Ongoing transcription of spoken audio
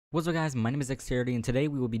What's up guys, my name is Dexterity and today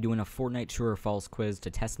we will be doing a Fortnite true or false quiz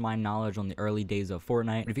to test my knowledge on the early days of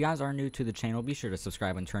Fortnite. And if you guys are new to the channel, be sure to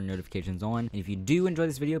subscribe and turn notifications on. And if you do enjoy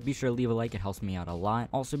this video, be sure to leave a like, it helps me out a lot.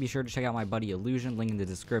 Also be sure to check out my buddy Illusion, link in the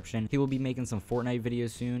description. He will be making some Fortnite videos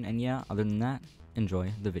soon, and yeah, other than that,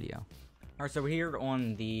 enjoy the video. Alright, so we're here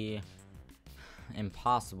on the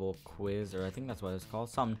impossible quiz, or I think that's what it's called.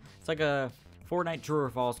 It's like a Fortnite true or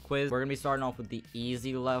false quiz. We're gonna be starting off with the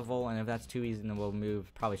easy level, and if that's too easy, then we'll move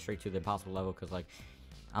probably straight to the impossible level, because like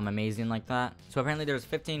I'm amazing like that. So apparently there's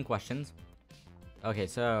 15 questions. Okay,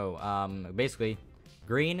 so basically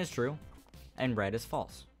green is true and red is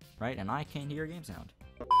false, right? And I can't hear your game sound.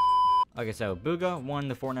 Okay, so Booga won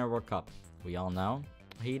the Fortnite World Cup. We all know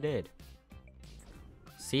he did.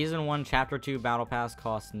 Season 1 Chapter 2 Battle Pass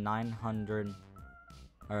costs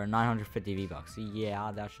 950 V-Bucks.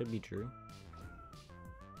 Yeah, that should be true.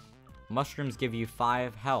 Mushrooms give you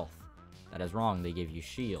 5 health. That is wrong, they give you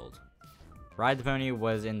shield. Ride the Pony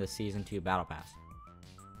was in the Season 2 Battle Pass.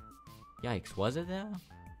 Yikes, was it though?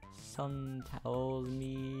 Some tells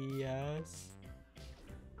me yes.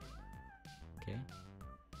 Okay.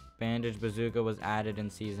 Bandage Bazooka was added in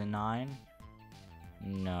Season 9.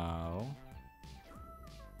 No.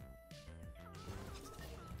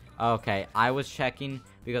 Okay, I was checking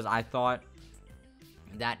because I thought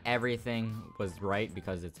that everything was right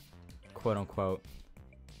because it's quote-unquote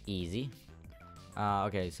easy.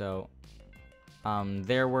 Okay, so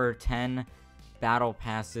there were 10 battle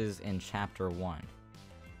passes in chapter 1.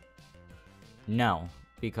 No,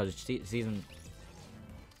 because season...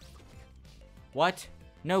 What?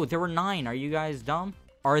 No, there were 9. Are you guys dumb?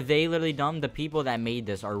 Are they literally dumb? The people that made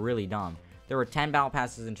this are really dumb. There were 10 battle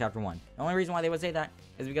passes in chapter 1. The only reason why they would say that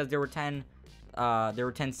is because there were 10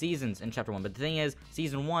 seasons in chapter 1. But the thing is,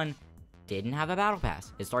 season 1 didn't have a battle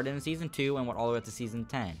pass. It started in season 2 and went all the way up to season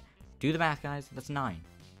 10. Do the math, guys. That's 9.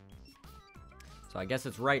 So I guess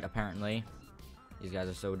it's right, apparently. These guys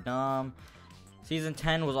are so dumb. Season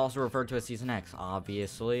 10 was also referred to as Season X,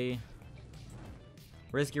 obviously.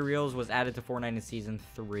 Risky Reels was added to Fortnite in season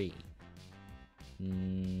 3.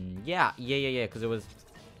 Yeah, because it was...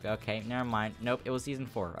 Okay, never mind. Nope, it was season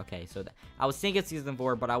 4. Okay, so I was thinking season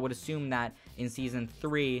 4, but I would assume that in season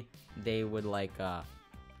 3, they would, like,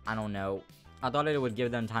 I don't know. I thought it would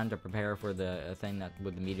give them time to prepare for the thing that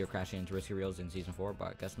with the meteor crashing into Risky Reels in season 4, but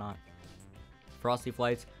I guess not. Frosty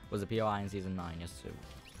Flights was a POI in season 9. Yes, so.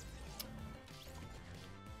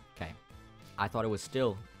 Okay. I thought it was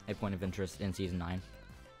still a point of interest in season 9.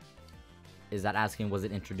 Is that asking, was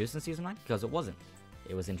it introduced in season 9? Because it wasn't.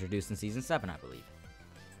 It was introduced in season 7, I believe.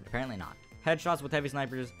 But apparently not. Headshots with heavy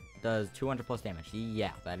snipers does 200 plus damage.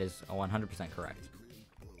 Yeah, that is 100% correct.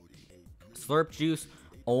 Slurp Juice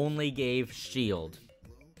only gave shield.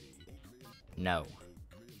 No.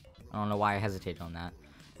 I don't know why I hesitated on that.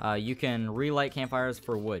 You can relight campfires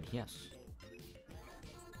for wood. Yes.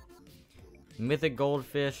 Mythic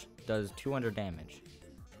Goldfish does 200 damage.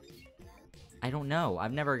 I don't know.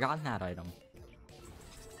 I've never gotten that item.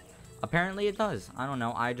 Apparently it does. I don't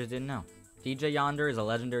know. I just didn't know. DJ Yonder is a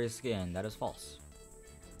legendary skin. That is false.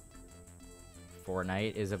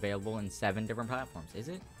 Fortnite is available in 7 different platforms. Is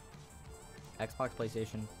it? Xbox,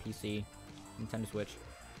 PlayStation, PC, Nintendo Switch,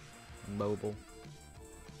 mobile.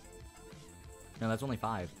 No, that's only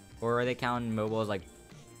 5. Or are they counting mobile as like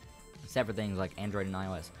separate things like Android and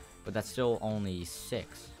iOS? But that's still only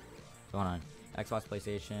 6. So hold on. Xbox,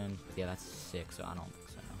 PlayStation. Yeah, that's 6. So I don't think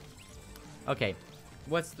so. No. Okay.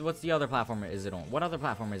 What's the other platform is it on? What other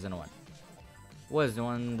platform is it on? Was it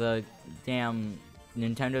on the damn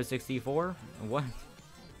Nintendo 64? What?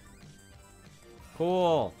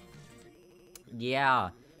 Cool.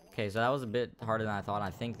 Yeah. Okay, so that was a bit harder than I thought. I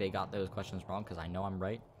think they got those questions wrong because I know I'm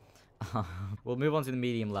right. We'll move on to the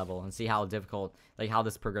medium level and see how difficult, like how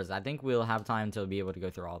this progresses. I think we'll have time to be able to go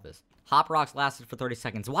through all this. Hop Rocks lasted for 30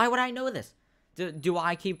 seconds. Why would I know this? Do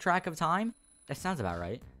I keep track of time? That sounds about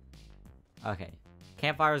right. Okay.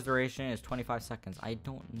 Campfire's duration is 25 seconds. I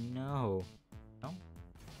don't know. No?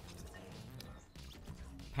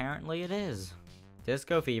 Apparently it is.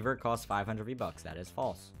 Disco Fever costs 500 V-Bucks. That is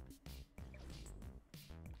false.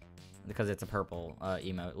 Because it's a purple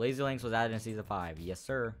emote. Lazy Links was added in season 5. Yes,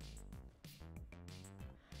 sir.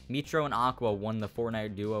 Metro and Aqua won the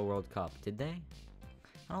Fortnite Duo World Cup. Did they?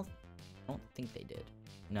 I don't think they did.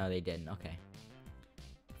 No, they didn't. Okay.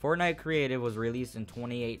 Fortnite Creative was released in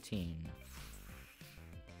 2018.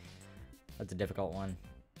 That's a difficult one.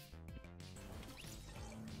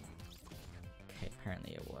 Okay,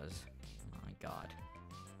 apparently it was. Oh my god.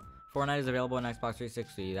 Fortnite is available on Xbox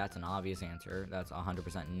 360. That's an obvious answer. That's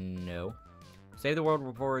 100% no. Save the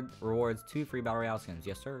World rewards 2 free Battle Royale skins.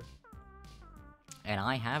 Yes, sir. And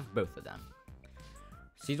I have both of them.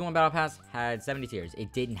 Season 1 Battle Pass had 70 tiers.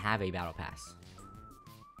 It didn't have a Battle Pass.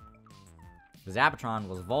 The Zapatron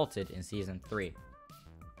was vaulted in Season 3.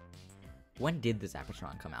 When did the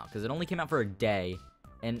Zapatron come out? Because it only came out for a day.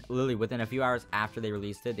 And literally within a few hours after they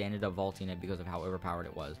released it, they ended up vaulting it because of how overpowered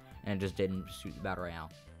it was. And it just didn't suit the Battle Royale.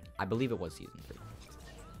 I believe it was Season 3.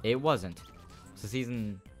 It wasn't. So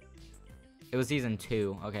it was Season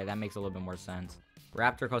 2. Okay, that makes a little bit more sense.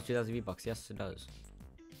 Raptor costs 2,000 V-Bucks. Yes, it does.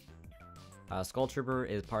 Skull Trooper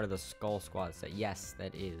is part of the Skull Squad set. Yes,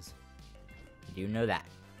 that is. You know that.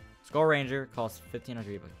 Skull Ranger costs 1,500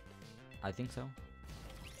 V-Bucks. I think so.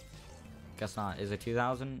 Guess not. Is it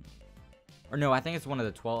 2,000? Or no, I think it's one of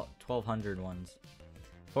the 1,200 ones.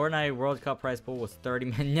 Fortnite World Cup prize pool was 30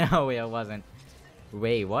 million. No, it wasn't.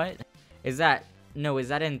 Wait, what? Is that... No, is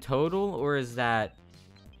that in total? Or is that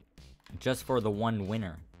just for the one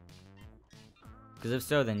winner? Because if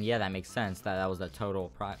so, then yeah, that makes sense. That was the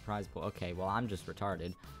total prize pool. Okay, well, I'm just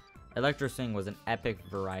retarded. Electro Sing was an epic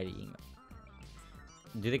variety emo.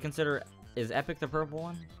 Do they consider... Is epic the purple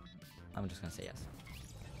one? I'm just gonna say yes.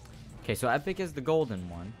 Okay, so epic is the golden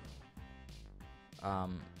one.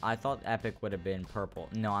 I thought epic would have been purple.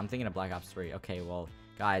 No, I'm thinking of Black Ops 3. Okay, well,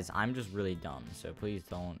 guys, I'm just really dumb. So please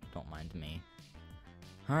don't mind me.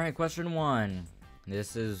 Alright, question 1.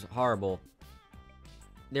 This is horrible.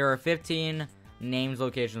 There are 15... names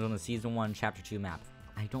locations on the Season 1 Chapter 2 map.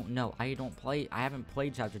 I don't know. I haven't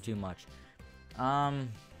played Chapter 2 much.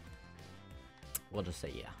 We'll just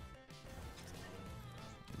say yeah.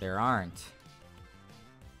 There aren't.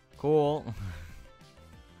 Cool.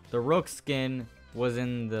 The Rook skin was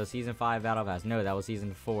in the Season 5 Battle Pass. No, that was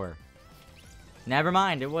Season 4. Never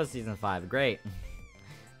mind. It was Season 5. Great.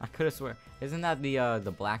 I could have swear. Isn't that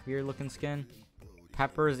the Blackbeard looking skin?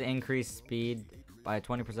 Peppers increase speed by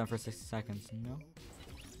 20% for 60 seconds. No.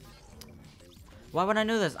 Why would I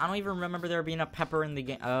know this? I don't even remember there being a pepper in the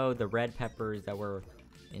game. Oh, the red peppers that were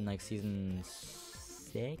in like Season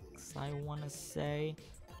 6, I want to say.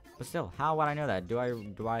 But still, how would I know that? Do I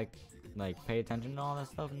like pay attention to all that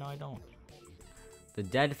stuff? No, I don't. The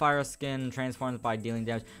Deadfire skin transforms by dealing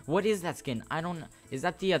damage. What is that skin? I don't know. Is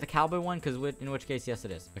that the cowboy one? Because in which case, yes,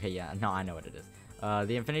 it is. Okay, yeah. No, I know what it is.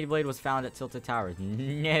 The Infinity Blade was found at Tilted Towers.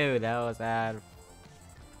 No, that was at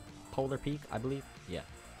Polar Peak, I believe. Yeah.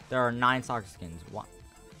 There are 9 soccer skins.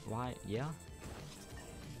 Why? Yeah.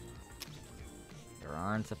 There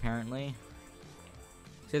aren't, apparently.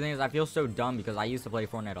 See, the thing is, I feel so dumb because I used to play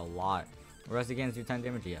Fortnite a lot. Rest against do 10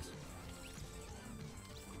 damage? Yes.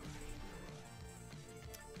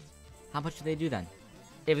 How much do they do then?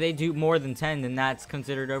 If they do more than 10, then that's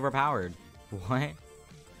considered overpowered. What?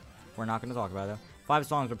 We're not going to talk about it, though. 5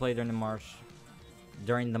 songs were played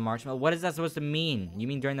during the Marshmallow. What is that supposed to mean? You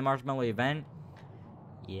mean during the Marshmallow event?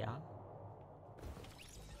 Yeah.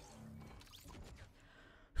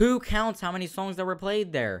 Who counts how many songs that were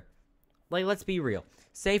played there? Like, let's be real.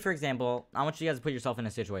 Say, for example, I want you guys to put yourself in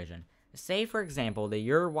a situation. Say, for example, that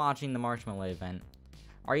you're watching the Marshmallow event.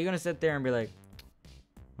 Are you going to sit there and be like,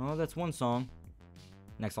 oh, that's 1 song.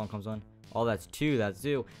 Next song comes on. Oh, that's 2. That's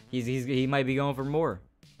 2. He might be going for more.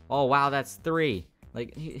 Oh, wow, that's 3.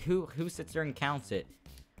 Like, who sits there and counts it?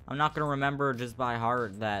 I'm not gonna remember just by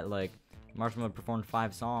heart that like Marshmallow performed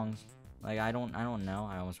 5 songs. Like I don't know.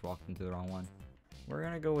 I almost walked into the wrong one. We're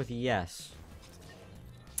gonna go with yes.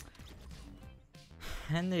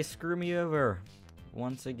 And they screw me over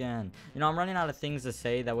once again. You know, I'm running out of things to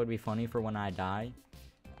say that would be funny for when I die.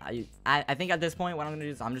 I think at this point what I'm gonna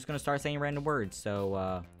do is I'm just gonna start saying random words.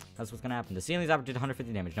 So that's what's gonna happen. The ceiling's average did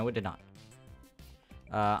 150 damage. No, it did not.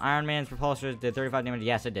 Iron Man's propulsor did 35 damage.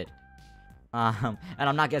 Yes, it did. And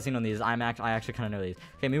I'm not guessing on these. I actually kind of know these.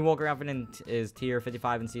 Okay, Moonwalker outfit is tier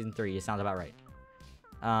 55 in season 3. It sounds about right.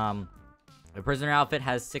 The prisoner outfit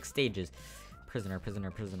has 6 stages. Prisoner.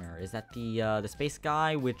 Is that the space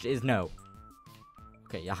guy? Which is no.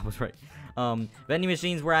 Okay, yeah, I was right. Vending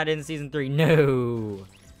machines were added in season 3. No.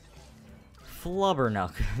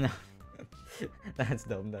 Flubbernuck. No. That's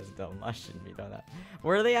dumb. I shouldn't be doing that.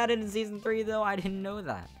 Were they added in season 3 though? I didn't know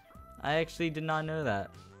that. I actually did not know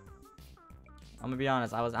that. I'm gonna be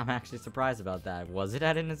honest. I'm actually surprised about that. Was it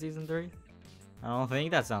added in season 3? I don't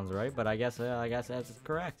think that sounds right, but I guess that's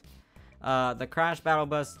correct. The Crash Battle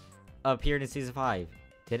Bus appeared in season 5.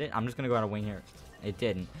 Did it? I'm just gonna go out a wing here. It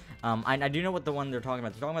didn't. I do know what the one they're talking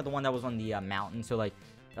about. They're talking about the one that was on the mountain. So like,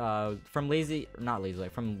 from from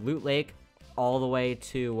Loot Lake all the way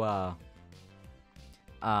to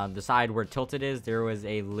the side where Tilted is, there was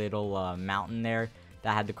a little mountain there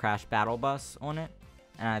that had the Crash Battle Bus on it.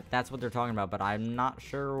 And that's what they're talking about, but I'm not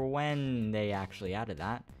sure when they actually added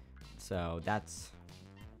that. So that's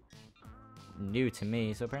new to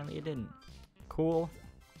me, so apparently it didn't. Cool.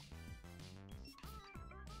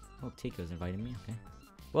 Oh, Tico's inviting me, okay.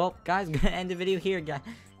 Well, guys, gonna end the video here, guys.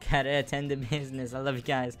 Gotta attend to business. I love you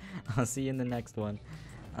guys. I'll see you in the next one.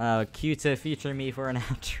 Cue to feature me for an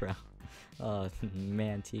outro. Oh,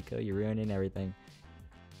 man, Tico, you're ruining everything.